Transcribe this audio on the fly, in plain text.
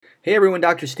Hey everyone,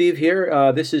 Dr. Steve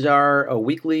here. This is our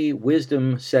weekly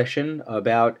wisdom session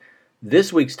about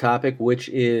this week's topic, which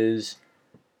is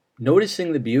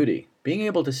noticing the beauty, being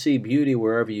able to see beauty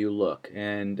wherever you look.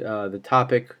 And the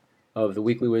topic of the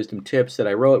weekly wisdom tips that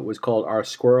I wrote was called Are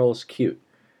Squirrels Cute?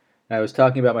 And I was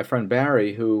talking about my friend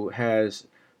Barry, who has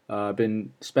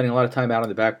been spending a lot of time out on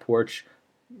the back porch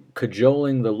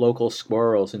cajoling the local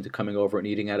squirrels into coming over and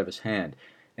eating out of his hand.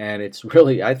 And it's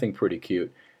really, I think, pretty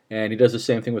cute. And he does the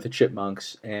same thing with the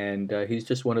chipmunks. And he's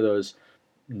just one of those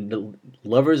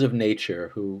lovers of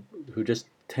nature who just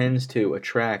tends to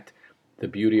attract the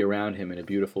beauty around him in a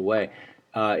beautiful way.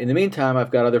 In the meantime,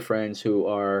 I've got other friends who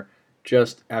are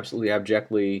just absolutely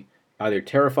abjectly either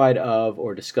terrified of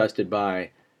or disgusted by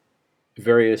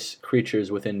various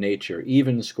creatures within nature,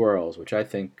 even squirrels, which I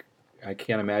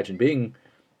can't imagine being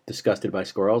disgusted by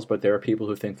squirrels, but there are people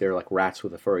who think they're like rats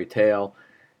with a furry tail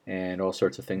and all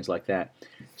sorts of things like that.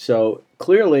 So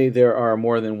clearly, there are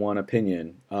more than one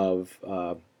opinion of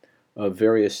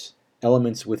various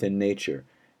elements within nature.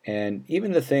 And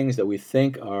even the things that we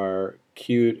think are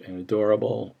cute and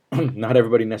adorable, not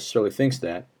everybody necessarily thinks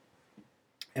that.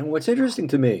 And what's interesting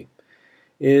to me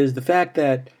is the fact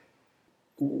that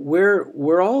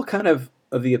we're all kind of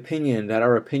the opinion that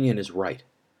our opinion is right.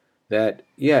 That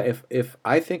yeah, if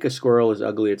I think a squirrel is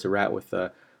ugly, it's a rat with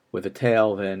a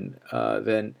tail, then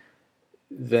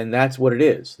that's what it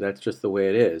is. That's just the way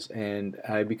it is, and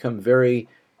I become very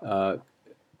uh,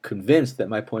 convinced that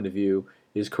my point of view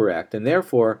is correct, and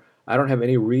therefore I don't have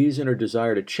any reason or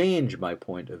desire to change my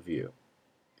point of view.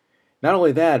 Not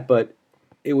only that, but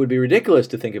it would be ridiculous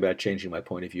to think about changing my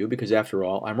point of view because after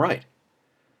all, I'm right.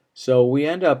 So we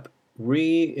end up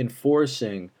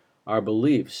reinforcing our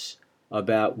beliefs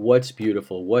about what's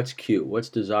beautiful, what's cute, what's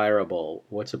desirable,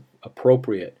 what's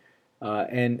appropriate,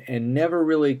 and never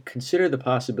really consider the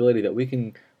possibility that we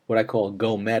can what I call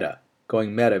go meta.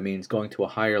 Going meta means going to a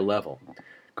higher level,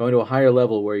 going to a higher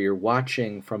level where you're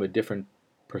watching from a different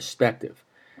perspective.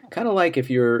 Kind of like if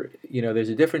there's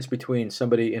a difference between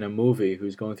somebody in a movie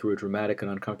who's going through a dramatic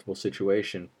and uncomfortable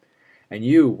situation and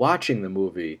you watching the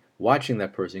movie, watching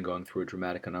that person going through a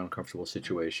dramatic and uncomfortable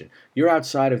situation, you're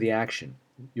outside of the action.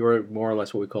 You're more or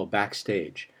less what we call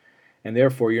backstage. And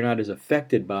therefore, you're not as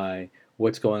affected by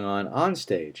what's going on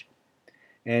stage.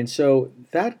 And so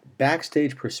that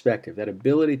backstage perspective, that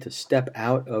ability to step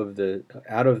out of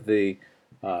the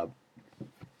uh,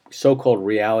 so-called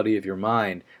reality of your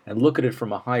mind and look at it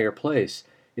from a higher place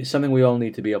is something we all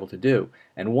need to be able to do.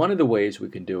 And one of the ways we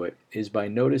can do it is by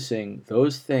noticing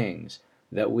those things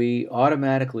that we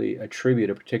automatically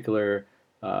attribute a particular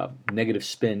negative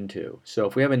spin to. So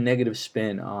if we have a negative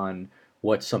spin on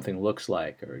what something looks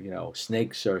like, or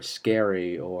snakes are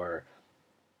scary, or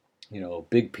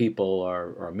big people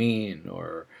are mean,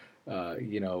 or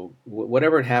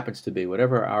whatever it happens to be,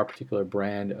 whatever our particular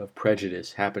brand of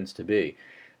prejudice happens to be,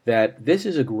 that this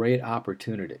is a great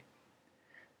opportunity.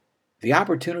 The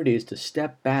opportunity is to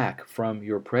step back from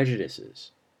your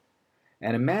prejudices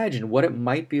and imagine what it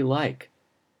might be like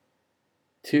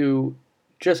to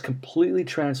just completely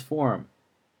transform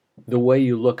the way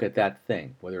you look at that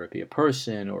thing, whether it be a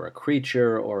person or a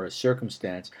creature or a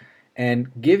circumstance,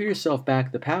 and give yourself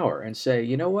back the power and say,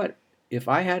 you know what? If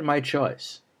I had my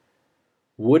choice,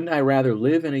 wouldn't I rather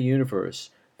live in a universe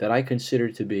that I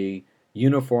consider to be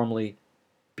uniformly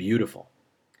beautiful?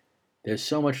 There's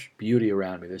so much beauty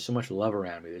around me. There's so much love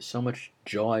around me. There's so much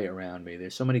joy around me.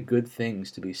 There's so many good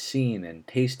things to be seen and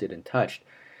tasted and touched.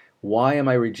 Why am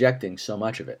I rejecting so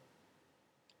much of it?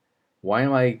 Why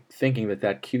am I thinking that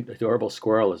that cute, adorable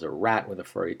squirrel is a rat with a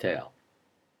furry tail?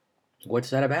 What's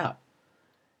that about?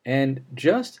 And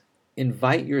just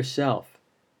invite yourself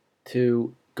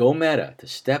to go meta, to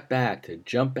step back, to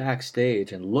jump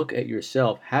backstage and look at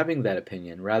yourself having that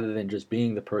opinion rather than just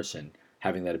being the person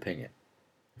having that opinion.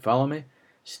 Follow me?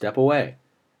 Step away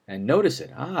and notice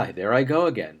it. Ah, there I go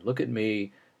again. Look at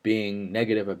me being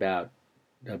negative about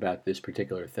this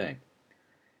particular thing.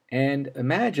 And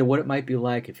imagine what it might be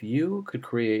like if you could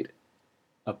create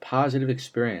a positive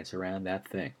experience around that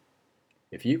thing.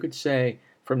 If you could say,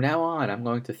 from now on, I'm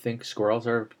going to think squirrels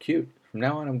are cute. From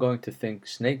now on, I'm going to think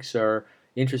snakes are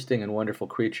interesting and wonderful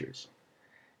creatures.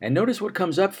 And notice what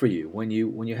comes up for you when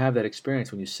you have that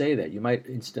experience. When you say that, you might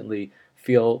instantly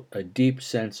feel a deep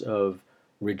sense of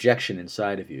rejection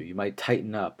inside of you. You might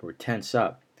tighten up or tense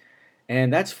up,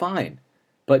 and that's fine.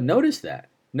 But notice that.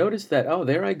 Notice that. Oh,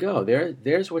 there I go.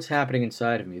 There's what's happening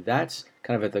inside of me. That's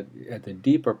kind of at the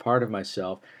deeper part of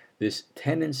myself. This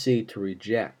tendency to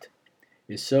reject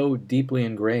is so deeply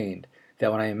ingrained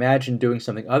that when I imagine doing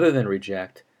something other than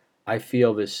reject, I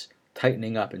feel this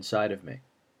tightening up inside of me.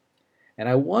 And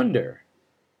I wonder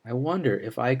I wonder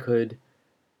if I could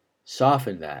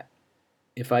soften that,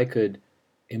 if I could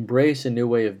embrace a new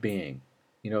way of being,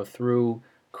 through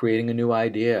creating a new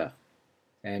idea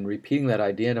and repeating that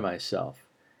idea to myself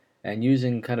and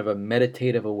using kind of a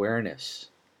meditative awareness,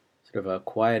 sort of a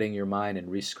quieting your mind and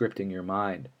rescripting your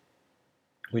mind.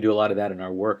 We do a lot of that in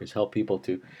our work, is help people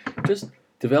to just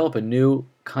develop a new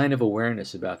kind of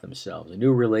awareness about themselves, a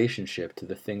new relationship to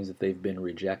the things that they've been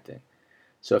rejecting.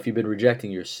 So if you've been rejecting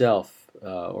yourself,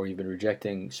 or you've been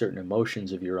rejecting certain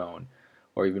emotions of your own,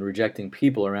 or you've been rejecting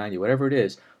people around you, whatever it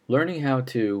is, learning how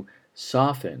to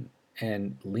soften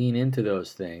and lean into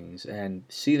those things and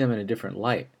see them in a different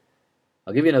light.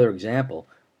 I'll give you another example.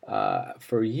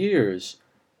 For years,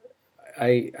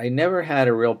 I never had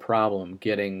a real problem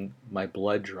getting my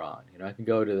blood drawn. I could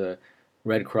go to the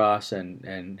Red Cross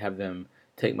and have them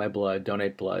take my blood,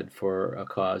 donate blood for a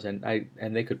cause, and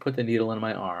they could put the needle in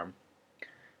my arm,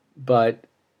 but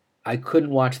I couldn't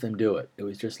watch them do it. It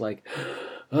was just like,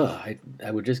 I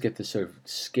would just get this sort of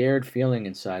scared feeling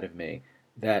inside of me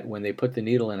that when they put the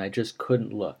needle in, I just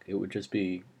couldn't look. It would just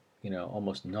be,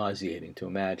 almost nauseating to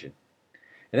imagine.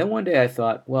 And then one day I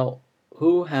thought, well,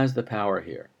 who has the power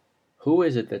here? Who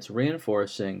is it that's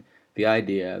reinforcing the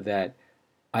idea that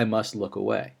I must look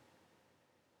away?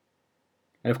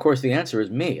 And of course, the answer is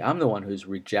me. I'm the one who's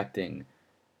rejecting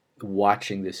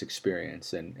watching this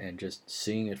experience and just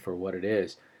seeing it for what it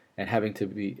is and having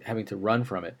to run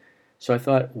from it. So I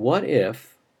thought, what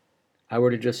if I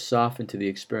were to just soften to the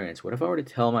experience? What if I were to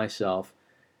tell myself,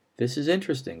 this is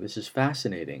interesting, this is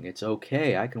fascinating, it's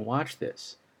okay, I can watch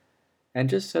this, and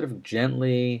just sort of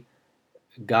gently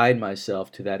guide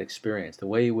myself to that experience, the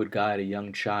way you would guide a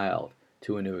young child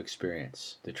to a new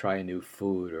experience, to try a new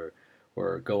food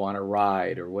or go on a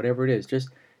ride or whatever it is. Just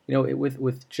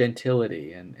with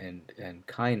gentility and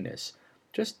kindness.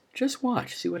 Just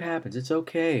watch, see what happens. It's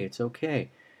okay. It's okay.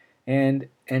 And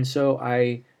so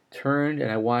I turned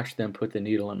and I watched them put the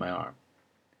needle in my arm.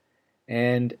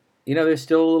 And there's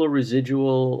still a little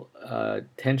residual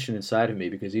tension inside of me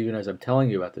because even as I'm telling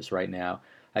you about this right now,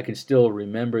 I can still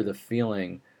remember the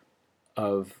feeling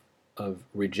of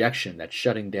rejection, that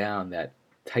shutting down, that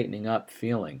tightening up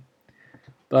feeling.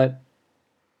 But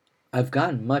I've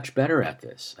gotten much better at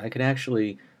this. I can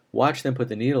actually watch them put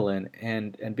the needle in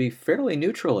and be fairly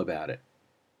neutral about it.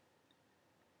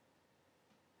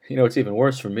 What's even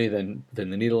worse for me than the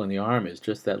needle in the arm is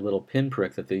just that little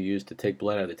pinprick that they use to take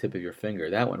blood out of the tip of your finger.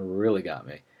 That one really got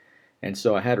me. And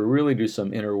so I had to really do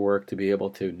some inner work to be able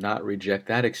to not reject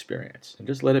that experience and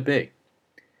just let it be.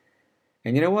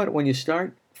 And you know what? When you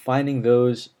start finding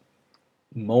those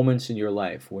moments in your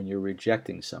life when you're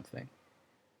rejecting something,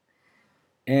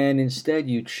 and instead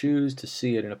you choose to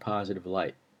see it in a positive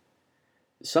light,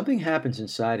 something happens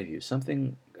inside of you,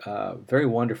 something very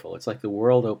wonderful. It's like the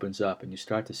world opens up and you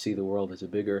start to see the world as a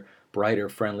bigger, brighter,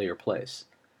 friendlier place.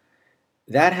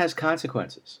 That has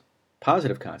consequences,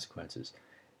 positive consequences,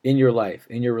 in your life,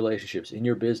 in your relationships, in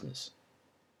your business,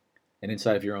 and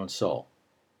inside of your own soul.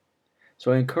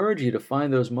 So I encourage you to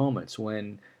find those moments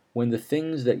when the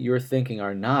things that you're thinking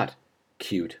are not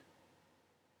cute,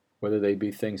 whether they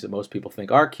be things that most people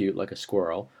think are cute, like a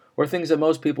squirrel, or things that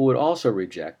most people would also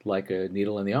reject, like a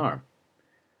needle in the arm.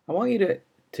 I want you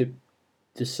to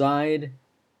decide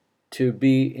to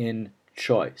be in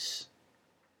choice,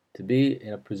 to be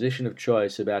in a position of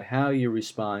choice about how you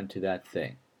respond to that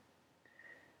thing.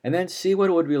 And then see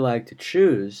what it would be like to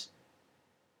choose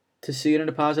to see it in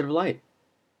a positive light,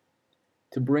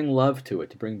 to bring love to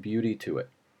it, to bring beauty to it,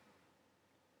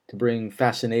 to bring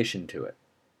fascination to it.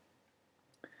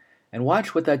 And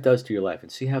watch what that does to your life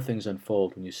and see how things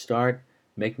unfold when you start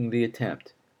making the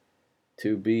attempt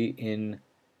to be in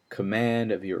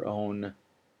command of your own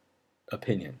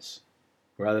opinions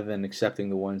rather than accepting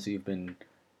the ones you've been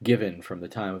given from the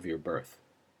time of your birth.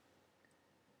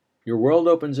 Your world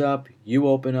opens up, you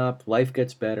open up, life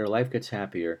gets better, life gets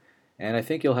happier, and I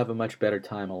think you'll have a much better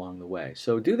time along the way.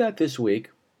 So do that this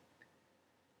week.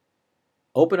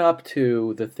 Open up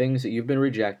to the things that you've been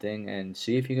rejecting and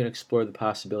see if you can explore the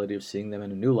possibility of seeing them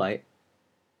in a new light.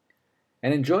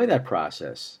 And enjoy that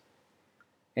process.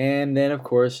 And then, of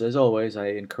course, as always, I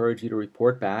encourage you to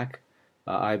report back,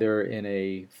 either in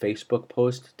a Facebook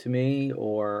post to me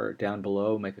or down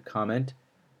below, make a comment,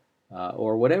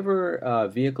 or whatever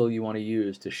vehicle you want to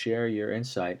use to share your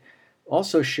insight.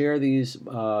 Also, share these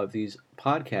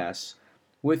podcasts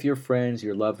with your friends,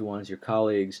 your loved ones, your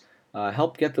colleagues.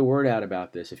 Help get the word out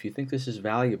about this. If you think this is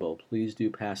valuable, please do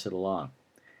pass it along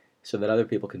so that other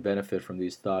people can benefit from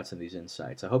these thoughts and these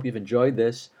insights. I hope you've enjoyed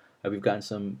this. I hope you've gotten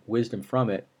some wisdom from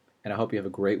it, and I hope you have a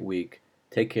great week.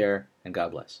 Take care, and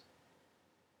God bless.